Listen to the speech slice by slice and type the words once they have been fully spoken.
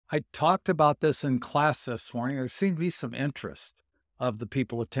I talked about this in class this morning. There seemed to be some interest of the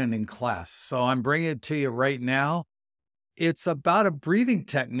people attending class. So I'm bringing it to you right now. It's about a breathing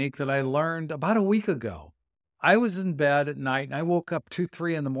technique that I learned about a week ago. I was in bed at night and I woke up 2,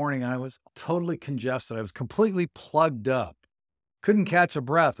 3 in the morning and I was totally congested. I was completely plugged up, couldn't catch a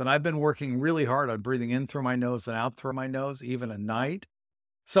breath. And I've been working really hard on breathing in through my nose and out through my nose, even at night.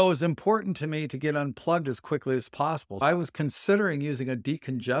 So it was important to me to get unplugged as quickly as possible. I was considering using a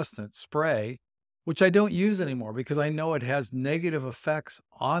decongestant spray, which I don't use anymore because I know it has negative effects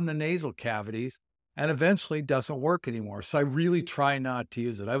on the nasal cavities and eventually doesn't work anymore. So I really try not to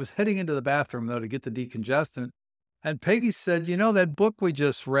use it. I was heading into the bathroom though to get the decongestant. And Peggy said, you know, that book we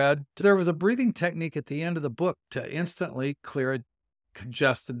just read, there was a breathing technique at the end of the book to instantly clear a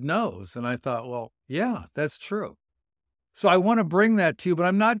congested nose. And I thought, well, yeah, that's true. So I want to bring that to you, but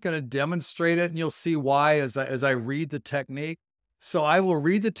I'm not going to demonstrate it, and you'll see why as I read the technique. So I will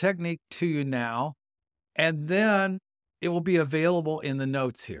read the technique to you now, and then it will be available in the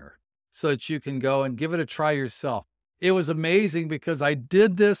notes here so that you can go and give it a try yourself. It was amazing because I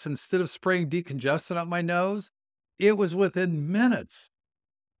did this instead of spraying decongestant up my nose. It was within minutes.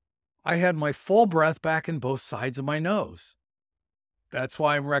 I had my full breath back in both sides of my nose. That's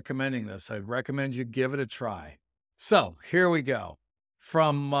why I'm recommending this. I'd recommend you give it a try. So here we go.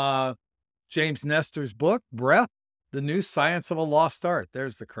 From James Nestor's book, Breath, The New Science of a Lost Art.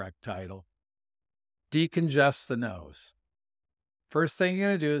 There's the correct title. Decongest the nose. First thing you're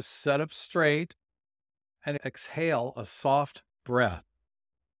going to do is sit up straight and exhale a soft breath.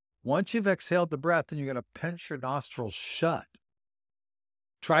 Once you've exhaled the breath, then you're going to pinch your nostrils shut.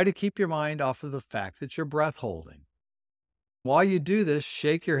 Try to keep your mind off of the fact that you're breath holding. While you do this,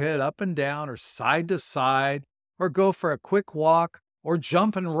 shake your head up and down or side to side, or go for a quick walk, or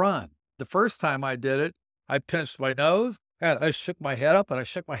jump and run. The first time I did it, I pinched my nose, and I shook my head up, and I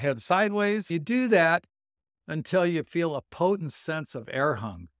shook my head sideways. You do that until you feel a potent sense of air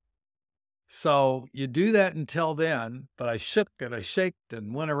hunger. So you do that until then, but I shook and I shaked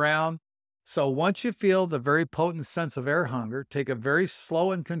and went around. So once you feel the very potent sense of air hunger, take a very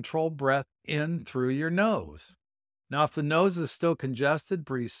slow and controlled breath in through your nose. Now, if the nose is still congested,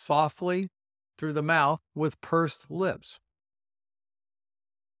 breathe softly through the mouth with pursed lips.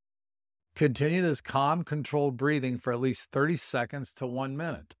 Continue this calm, controlled breathing for at least 30 seconds to 1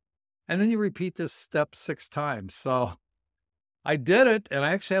 minute. And then you repeat this step 6 times. So I did it, and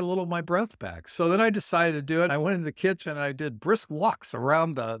I actually had a little of my breath back. So then I decided to do it. I went in the kitchen and I did brisk walks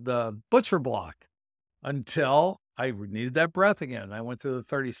around the butcher block until I needed that breath again. I went through the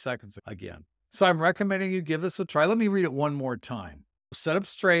 30 seconds again. So I'm recommending you give this a try. Let me read it one more time. Sit up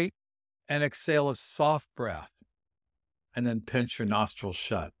straight and exhale a soft breath, and then pinch your nostrils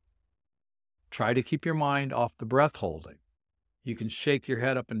shut. Try to keep your mind off the breath holding. You can shake your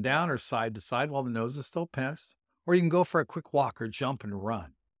head up and down or side to side while the nose is still pinched, or you can go for a quick walk or jump and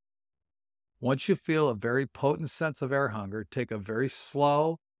run. Once you feel a very potent sense of air hunger, take a very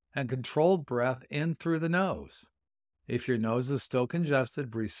slow and controlled breath in through the nose. If your nose is still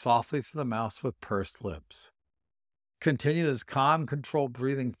congested, breathe softly through the mouth with pursed lips. Continue this calm, controlled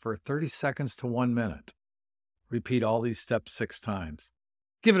breathing for 30 seconds to 1 minute. Repeat all these steps 6 times.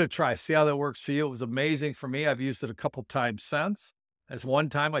 Give it a try. See how that works for you. It was amazing for me. I've used it a couple times since. As one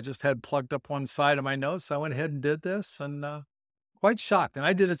time I just had plugged up one side of my nose, so I went ahead and did this, and quite shocked. And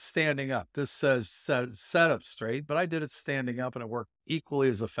I did it standing up. This says set up straight, but I did it standing up, and it worked equally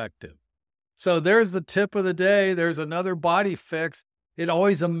as effective. So there's the tip of the day. There's another body fix. It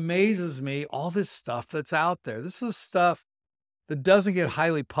always amazes me, all this stuff that's out there. This is stuff that doesn't get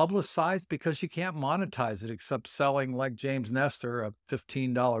highly publicized because you can't monetize it except selling, like James Nestor, a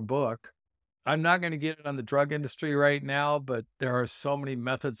 $15 book. I'm not going to get it on the drug industry right now, but there are so many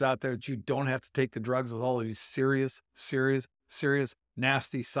methods out there that you don't have to take the drugs with all of these serious,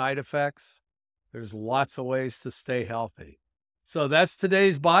 nasty side effects. There's lots of ways to stay healthy. So that's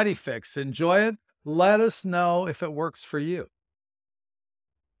today's body fix. Enjoy it. Let us know if it works for you.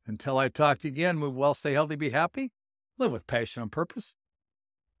 Until I talk to you again, move well, stay healthy, be happy, live with passion and purpose.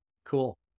 Cool.